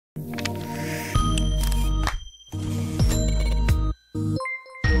Hey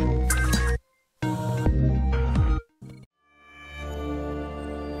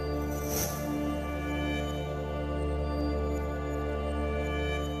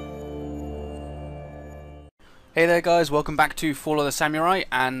there guys, welcome back to Fall of the Samurai,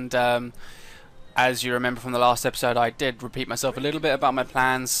 and as you remember from the last episode, I did repeat myself a little bit about my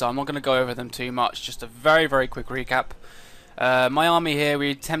plans, so I'm not going to go over them too much, just a very quick recap. My army here,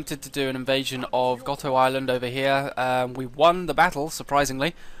 we attempted to do an invasion of Goto Island over here. We won the battle,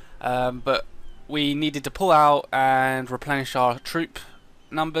 surprisingly, but we needed to pull out and replenish our troop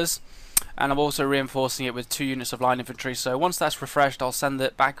numbers, and I'm also reinforcing it with 2 units of line infantry, so once that's refreshed I'll send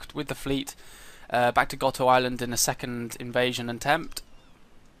it back with the fleet back to Goto Island in a second invasion attempt.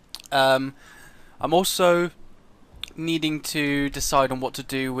 I'm also needing to decide on what to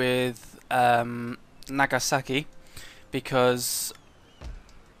do with Nagasaki, because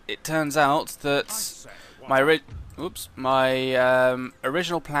it turns out that my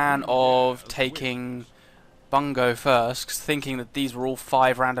original plan of taking Bungo first, thinking that these were all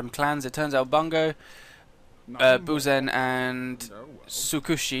 5 random clans, it turns out Bungo, Buzen and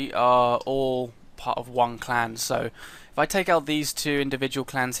Tsukushi are all part of one clan. So if I take out these 2 individual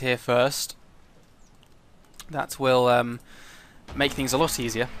clans here first, that will make things a lot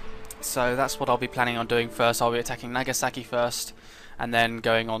easier. So that's what I'll be planning on doing first. I'll be attacking Nagasaki first and then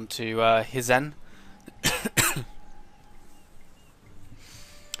going on to Hizen.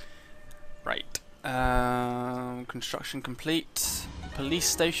 Right, construction complete. Police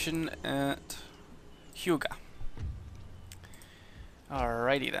station at Hyuga.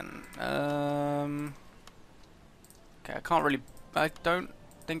 Alrighty then. Okay, I don't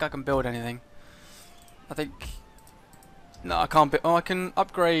think I can build anything. No, I can't build. Oh, I can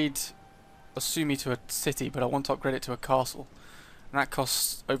upgrade Asumi to a city, but I want to upgrade it to a castle, and that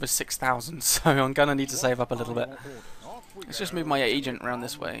costs over 6,000. So I'm gonna need to save up a little bit. Let's just move my agent around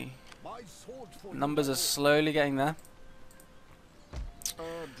this way. Numbers are slowly getting there.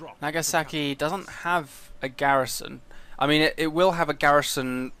 Nagasaki doesn't have a garrison. I mean, it will have a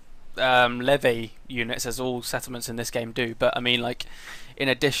garrison levy units, as all settlements in this game do, but I mean, like, in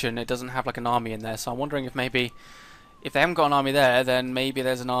addition, it doesn't have like an army in there. So I'm wondering if maybe, if they haven't got an army there, then maybe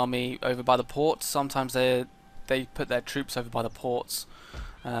there's an army over by the ports. Sometimes they put their troops over by the ports.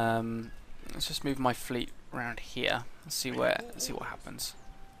 Let's just move my fleet around here. Let's see what happens.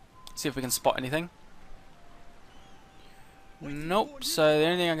 See if we can spot anything. Nope, so the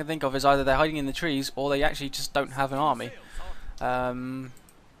only thing I can think of is either they're hiding in the trees or they actually just don't have an army.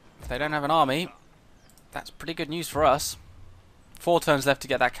 If they don't have an army, that's pretty good news for us. 4 turns left to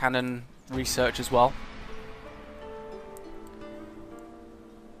get that cannon research as well.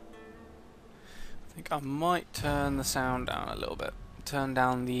 I think I might turn the sound down a little bit. Turn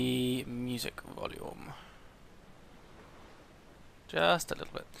down the music volume. Just a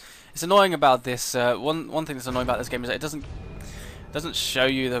little bit. It's annoying about this. One thing that's annoying about this game is that it doesn't show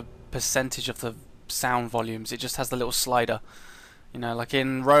you the percentage of the sound volumes. It just has the little slider. You know, like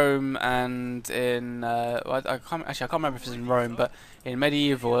in Rome and in I can't remember if it's in Rome, but in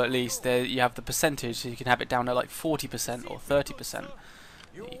Medieval at least, there you have the percentage, so you can have it down at like 40% or 30%.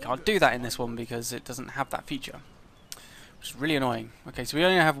 You can't do that in this one because it doesn't have that feature, which is really annoying. Okay, so we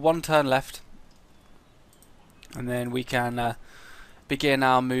only have 1 turn left, and then we can begin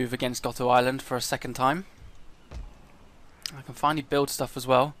our move against Goto Island for a second time. I can finally build stuff as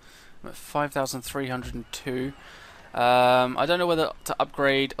well. I'm at 5,302. I don't know whether to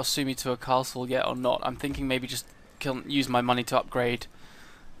upgrade Asumi to a castle yet or not. I'm thinking maybe just use my money to upgrade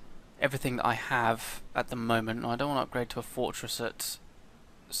everything that I have at the moment. I don't want to upgrade to a fortress at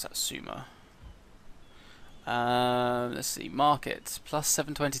Satsuma. Let's see, markets. Plus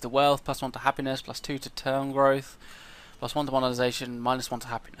 720 to wealth, plus 1 to happiness, plus 2 to turn growth, plus 1 to monetization, minus 1 to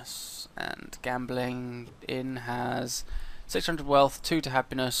happiness. And gambling in has 600 wealth, 2 to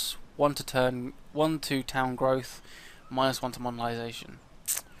happiness, 1 to town growth, minus 1 to monetization.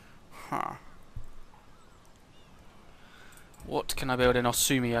 Huh. What can I build in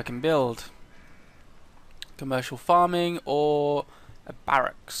Asumi? I can build commercial farming or a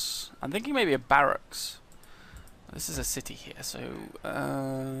barracks. I'm thinking maybe a barracks. This is a city here, so I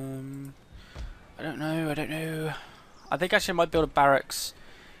don't know. I think actually I might build a barracks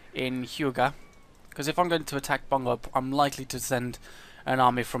in Hyuga, because if I'm going to attack Bungo, I'm likely to send an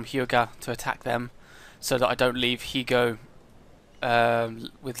army from Hyuga to attack them, so that I don't leave Higo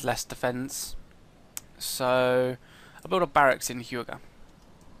with less defense. So I'll build a barracks in Hyuga.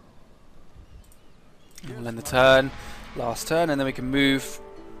 We'll end the turn, last turn, and then we can move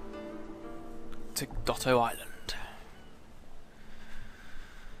to Goto Island.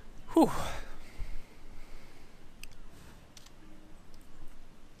 Whew.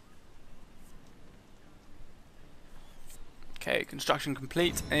 Okay, construction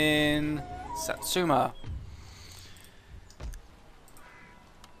complete in Satsuma.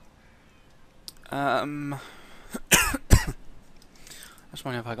 I was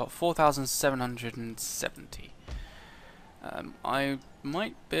wondering if I got 4,770. I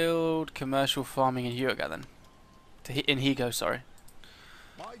might build commercial farming in Hyuga then. In Higo, sorry.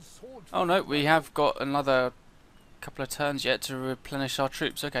 Oh no, we have got another couple of turns yet to replenish our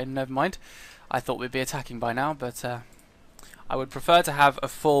troops. Okay, never mind. I thought we'd be attacking by now, but I would prefer to have a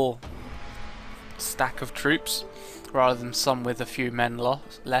full stack of troops rather than some with a few men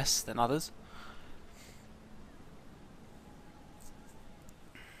less than others.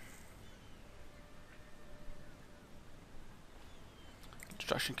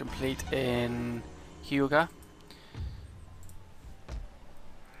 Construction complete in Hyuga.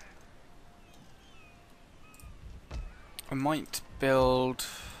 I might build...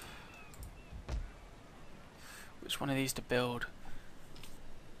 Which one of these to build?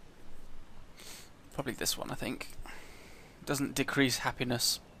 Probably this one, I think. Doesn't decrease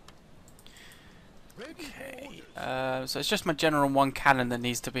happiness. Okay, so it's just my general one cannon that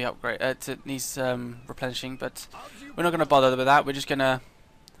needs to be upgraded. Needs replenishing, but we're not going to bother with that. We're just going to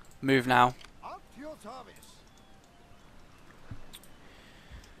move now.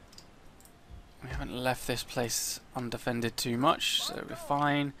 We haven't left this place undefended too much, so we're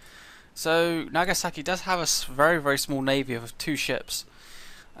fine. So Nagasaki does have a very, very small navy of 2 ships.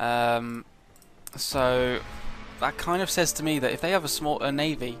 So that kind of says to me that if they have a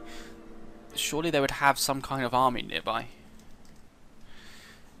navy, surely they would have some kind of army nearby.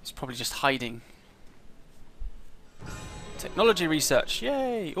 It's probably just hiding. Technology research,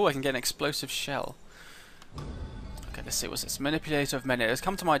 yay! Oh, I can get an explosive shell. Okay, let's see what's this. Manipulator of men. It has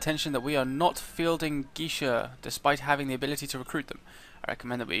come to my attention that we are not fielding geisha, despite having the ability to recruit them. I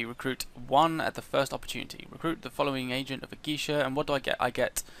recommend that we recruit 1 at the first opportunity. Recruit the following agent of a geisha, and what do I get? I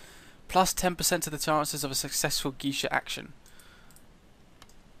get plus 10% of the chances of a successful geisha action.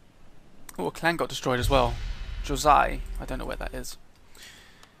 Oh, a clan got destroyed as well. Josai. I don't know where that is.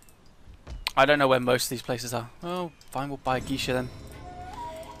 I don't know where most of these places are. Oh, fine, we'll buy a geisha then.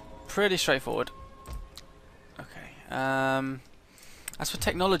 Pretty straightforward. Okay. As for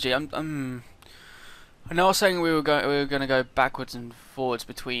technology, I know I was saying we were going to go backwards and forwards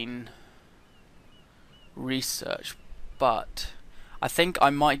between research, but I think I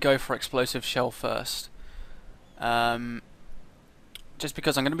might go for explosive shell first. Just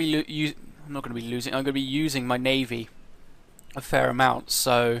because I'm going to be I'm not going to be losing. I'm going to be using my navy a fair amount,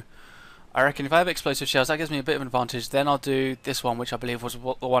 so I reckon if I have explosive shells, that gives me a bit of an advantage. Then I'll do this one, which I believe was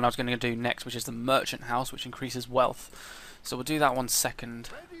the one I was going to do next, which is the merchant house, which increases wealth. So we'll do that one second.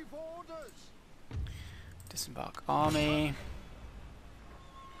 Disembark army.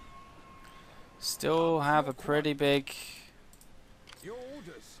 Still have a pretty big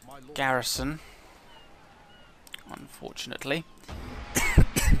garrison, unfortunately.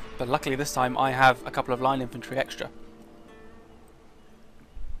 But luckily this time I have a couple of line infantry extra.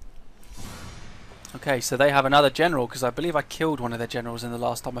 Okay, so they have another general, because I believe I killed one of their generals in the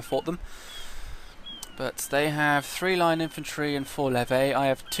last time I fought them. But they have 3 line infantry and 4 levy. I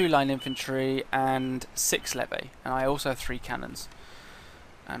have 2 line infantry and 6 levy. And I also have 3 cannons.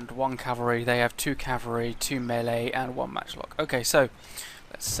 And 1 cavalry. They have 2 cavalry, 2 melee, and 1 matchlock. Okay, so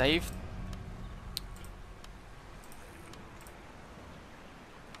let's save.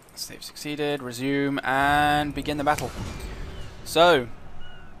 Save succeeded, resume, and begin the battle. So,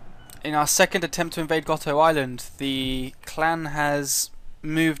 in our second attempt to invade Goto Island, the clan has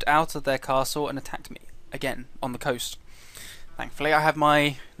moved out of their castle and attacked me again on the coast. Thankfully I have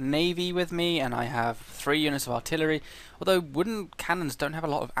my navy with me, and I have 3 units of artillery, although wooden cannons don't have a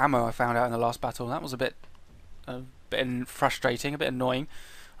lot of ammo, I found out in the last battle. That was a bit frustrating, a bit annoying.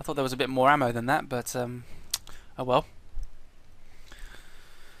 I thought there was a bit more ammo than that, but oh well.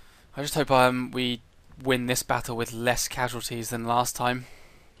 I just hope we win this battle with less casualties than last time.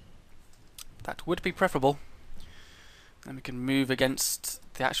 That would be preferable. Then we can move against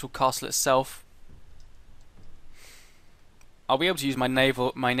the actual castle itself. I'll be able to use my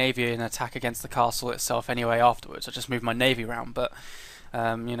navy in attack against the castle itself anyway afterwards. I'll just move my navy around, but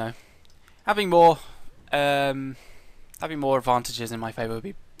you know, having more advantages in my favour would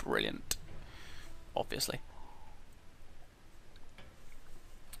be brilliant, obviously.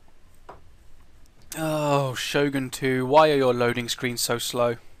 Oh, Shogun 2, why are your loading screens so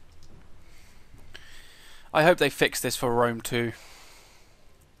slow? I hope they fix this for Rome 2.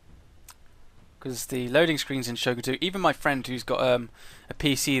 because the loading screens in Shogun 2, even my friend who's got a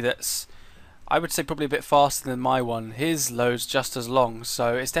PC that's, I would say, probably a bit faster than my one, his loads just as long,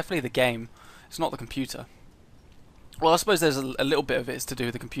 so it's definitely the game, it's not the computer. Well, I suppose there's a little bit of it is to do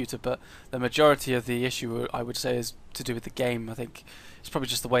with the computer, but the majority of the issue, I would say, is to do with the game. I think it's probably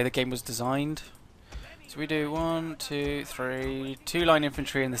just the way the game was designed. So we do 1, 2, 3, 2 line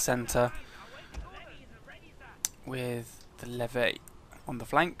infantry in the centre, with the levy on the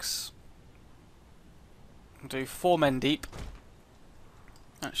flanks. We'll do 4 men deep.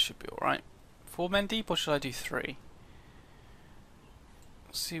 That should be alright. 4 men deep, or should I do 3?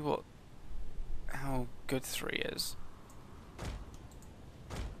 Let's see how good 3 is.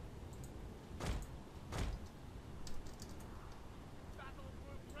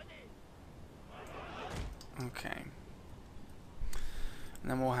 Okay. And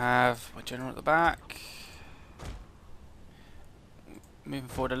then we'll have my general at the back. Moving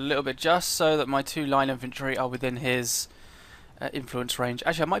forward a little bit just so that my 2 line infantry are within his influence range.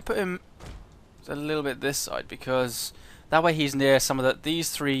 Actually, I might put him a little bit this side because that way he's near some of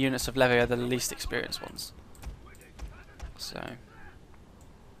these 3 units of levy are the least experienced ones. So,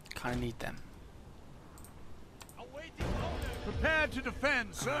 kind of need them. Prepare to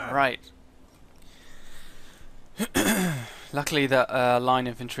defend, sir. Right. Luckily that line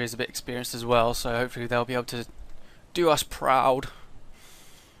infantry is a bit experienced as well, so hopefully they'll be able to do us proud.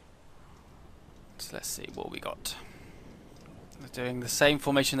 So let's see what we got. They're doing the same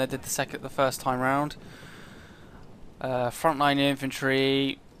formation they did the first time round. Frontline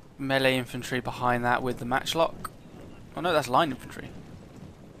infantry, melee infantry behind that with the matchlock. Oh no, that's line infantry.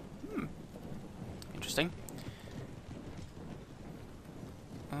 Interesting.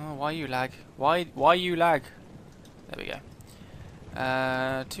 Oh, why you lag? Why you lag? There we go.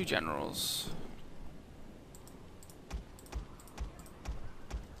 2 generals.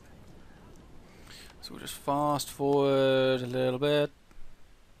 So we'll just fast forward a little bit.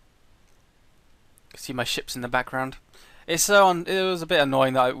 You can see my ships in the background. It was a bit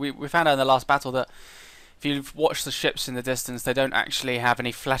annoying that we found out in the last battle that if you watch the ships in the distance, they don't actually have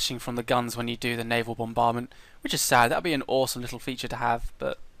any flashing from the guns when you do the naval bombardment, which is sad. That'd be an awesome little feature to have,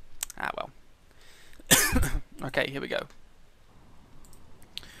 but well. Okay, here we go.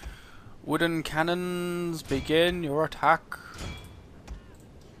 Wooden cannons, begin your attack.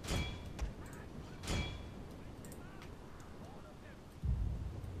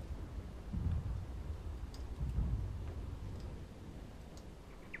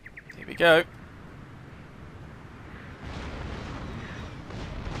 Here we go.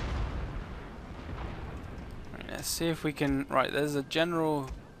 Right, let's see if we can. Right, there's a general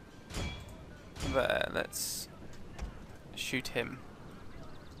there. Let's shoot him.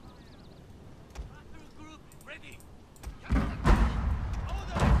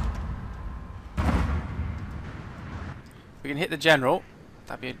 If we can hit the general,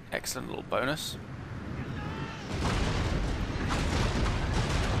 that'd be an excellent little bonus.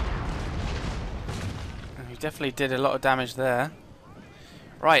 And we definitely did a lot of damage there.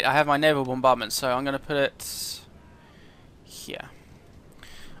 Right, I have my naval bombardment, so I'm going to put it here.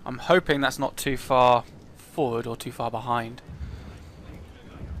 I'm hoping that's not too far forward or too far behind.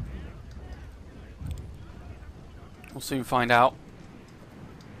 We'll soon find out.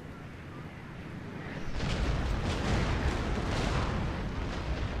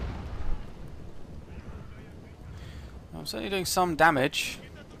 I'm certainly doing some damage.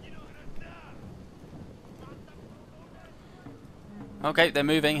 Okay, they're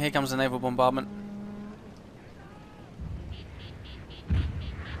moving. Here comes the naval bombardment.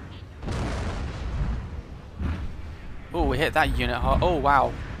 Oh, we hit that unit hard. Oh,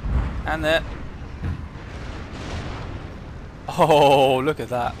 wow. And there. Oh, look at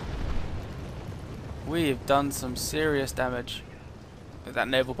that. We've done some serious damage with that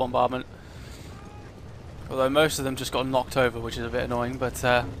naval bombardment. Although most of them just got knocked over, which is a bit annoying, but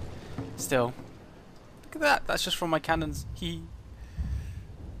still. Look at that. That's just from my cannons. Hee.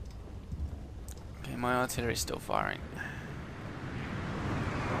 Okay, my artillery is still firing.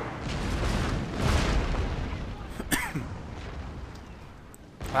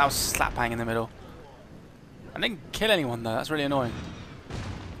 That was slap bang in the middle. I didn't kill anyone though, that's really annoying.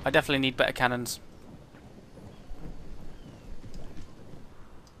 I definitely need better cannons.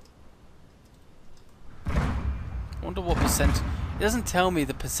 I wonder what percent. It doesn't tell me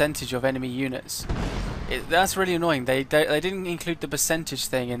the percentage of enemy units. That's really annoying. They didn't include the percentage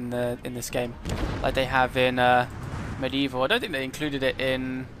thing in this game, like they have in Medieval. I don't think they included it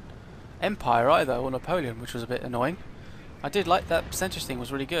in Empire either, or Napoleon, which was a bit annoying. I did like that percentage thing,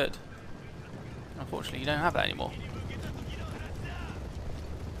 was really good. Unfortunately, you don't have that anymore.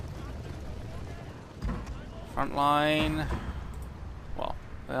 Front line. Well,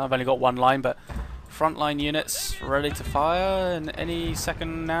 I've only got one line, but front line units ready to fire in any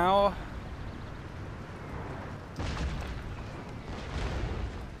second now.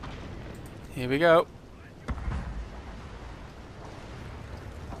 Here we go.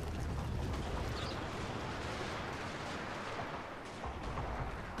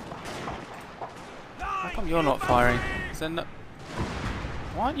 How come you're not firing? Is there no...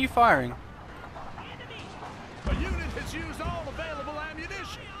 Why aren't you firing? A unit has used all available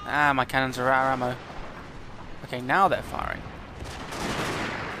ammunition. Ah, my cannons are out of ammo. Okay, now they're firing.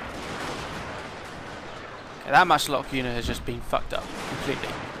 Okay, that matchlock unit has just been fucked up completely.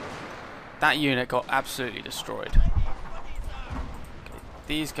 That unit got absolutely destroyed. Okay,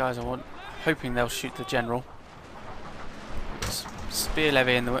 these guys are hoping they'll shoot the general. Spear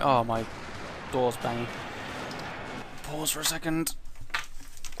levy in the way. Oh, my door's banging. Pause for a second.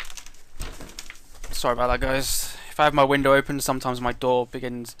 Sorry about that, guys. If I have my window open, sometimes my door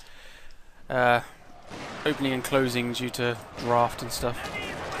begins opening and closing due to draft and stuff.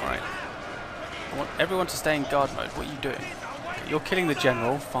 Alright. I want everyone to stay in guard mode. What are you doing? Okay, you're killing the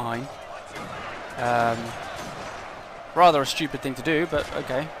general, fine. Rather a stupid thing to do, but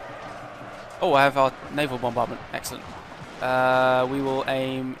okay. Oh, I have our naval bombardment. Excellent. We will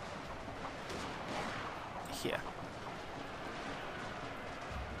aim here.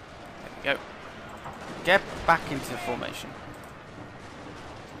 There we go. Get back into formation.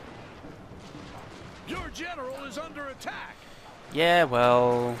 Your general is under attack. Yeah,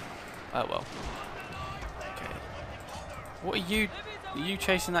 well... Oh, well. Okay. What are you... Are you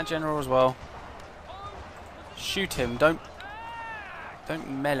chasing that general as well? Shoot him. Don't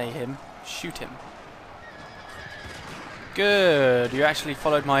melee him. Shoot him. Good. You actually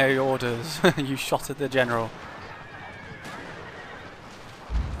followed my orders. You shot at the general.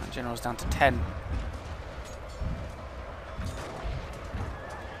 That general's down to 10.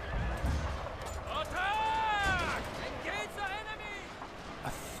 I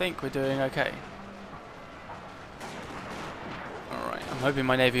think we're doing okay. Alright, I'm hoping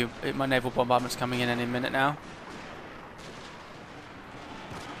my naval bombardment's coming in any minute now.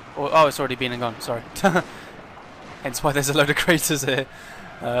 Oh, it's already been and gone, sorry. Hence why there's a load of craters here.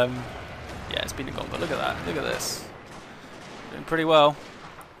 Yeah, it's been and gone, but look at that. Look at this. Doing pretty well.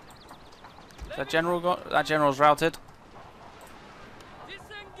 That general's routed.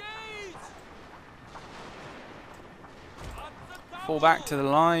 Fall back to the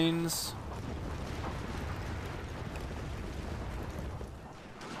lines.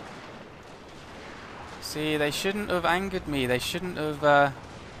 See, they shouldn't have angered me. They shouldn't have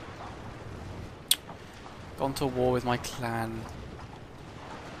gone to war with my clan.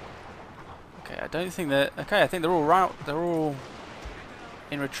 Okay, I don't think that. Okay, I think they're all They're all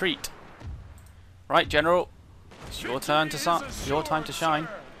in retreat. Right, General. It's your turn to your time to shine.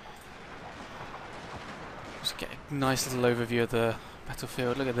 Just get a nice little overview of the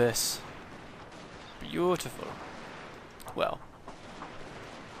battlefield. Look at this. Beautiful. Well,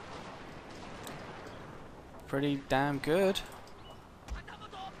 pretty damn good.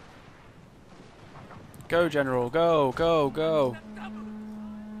 Go, General. Go, go, go.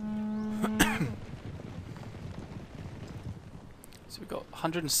 So we've got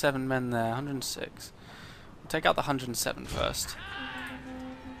 107 men there. 106. We'll take out the 107 first.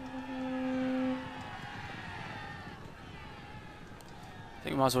 I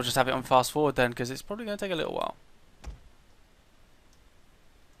think we might as well just have it on fast forward then, because it's probably going to take a little while.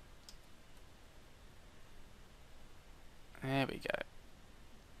 There we go.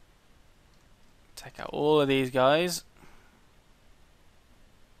 Take out all of these guys.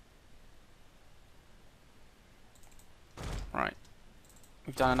 Right.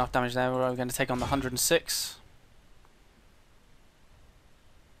 We've done enough damage there. We're going to take on the 106.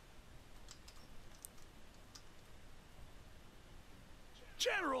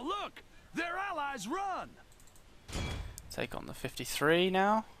 General, look! Their allies run! Take on the 53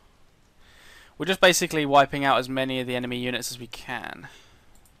 now. We're just basically wiping out as many of the enemy units as we can.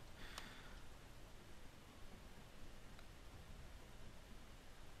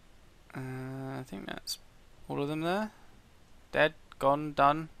 I think that's all of them there. Dead, gone,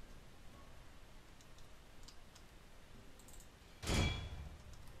 done.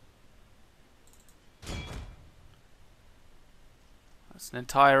 That's an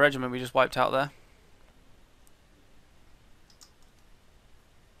entire regiment we just wiped out there.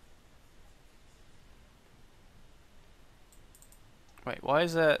 Wait, why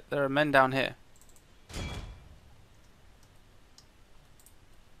is there are men down here?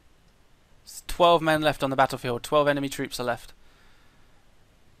 There's 12 men left on the battlefield. 12 enemy troops are left.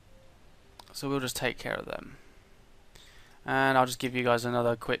 So we'll just take care of them. And I'll just give you guys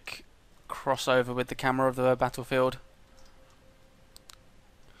another quick crossover with the camera of the battlefield,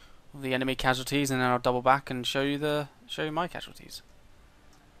 of the enemy casualties, and then I'll double back and show you my casualties.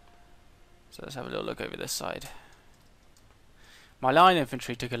 So let's have a little look over this side. My line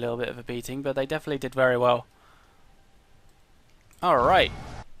infantry took a little bit of a beating, but they definitely did very well. Alright,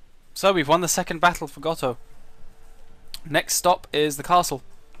 so we've won the second battle for Goto. Next stop is the castle.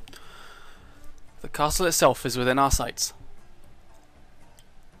 The castle itself is within our sights.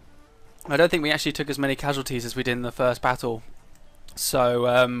 I don't think we actually took as many casualties as we did in the first battle,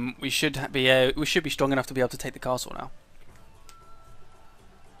 so we should be strong enough to be able to take the castle now.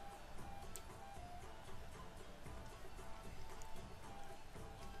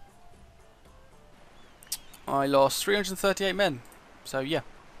 I lost 338 men, so yeah,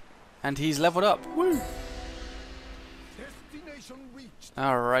 and he's leveled up. Woo!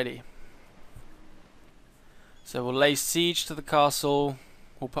 Alrighty. So we'll lay siege to the castle.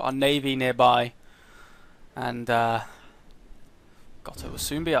 We'll put our navy nearby, and Goto will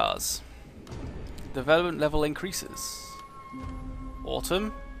soon be ours. Development level increases.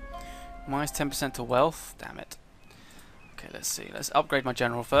 Autumn. Minus 10% to wealth. Damn it. Okay, let's see. Let's upgrade my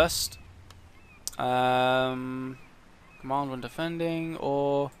general first. Command when defending,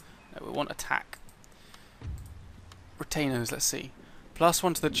 or no, we want attack. Retainers. Let's see.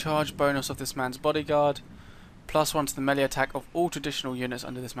 +1 to the charge bonus of this man's bodyguard. +1 to the melee attack of all traditional units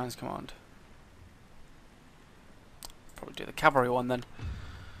under this man's command. Probably do the cavalry one then.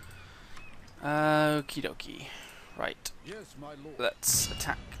 Okie dokie. Right. Yes, my lord. Let's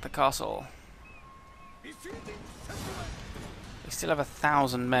attack the castle. They still have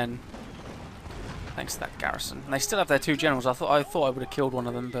 1,000 men, thanks to that garrison. And they still have their 2 generals. I thought I would have killed one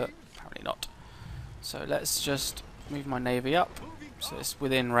of them, but apparently not. So let's just move my navy up, so it's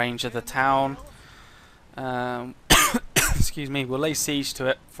within range of the town. Excuse me, we'll lay siege to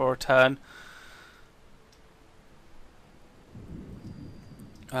it for a turn.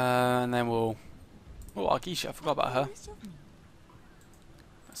 And then we'll... Oh, Argisha, I forgot about her.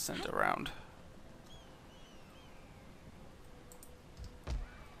 Let's send her around.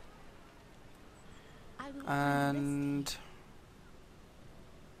 And...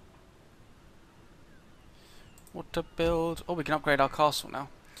 what to build? Oh, we can upgrade our castle now.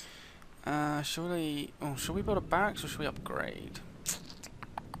 Should we build a barracks or should we upgrade?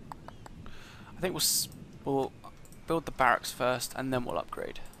 I think we'll build the barracks first and then we'll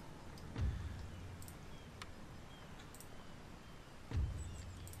upgrade.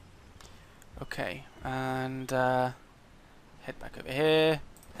 Okay, and head back over here,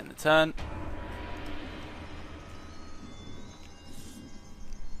 end the turn.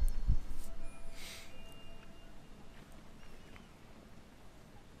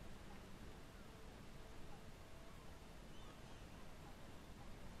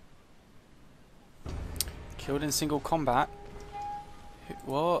 Killed in single combat.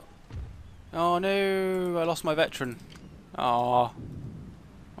 What? Oh no! I lost my veteran. Ah,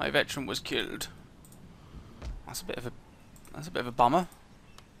 my veteran was killed. That's a bit of a bummer.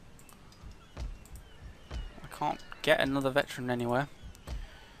 I can't get another veteran anywhere.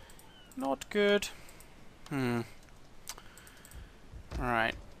 Not good.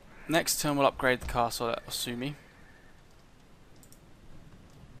 Alright. Next turn we'll upgrade the castle at Osumi.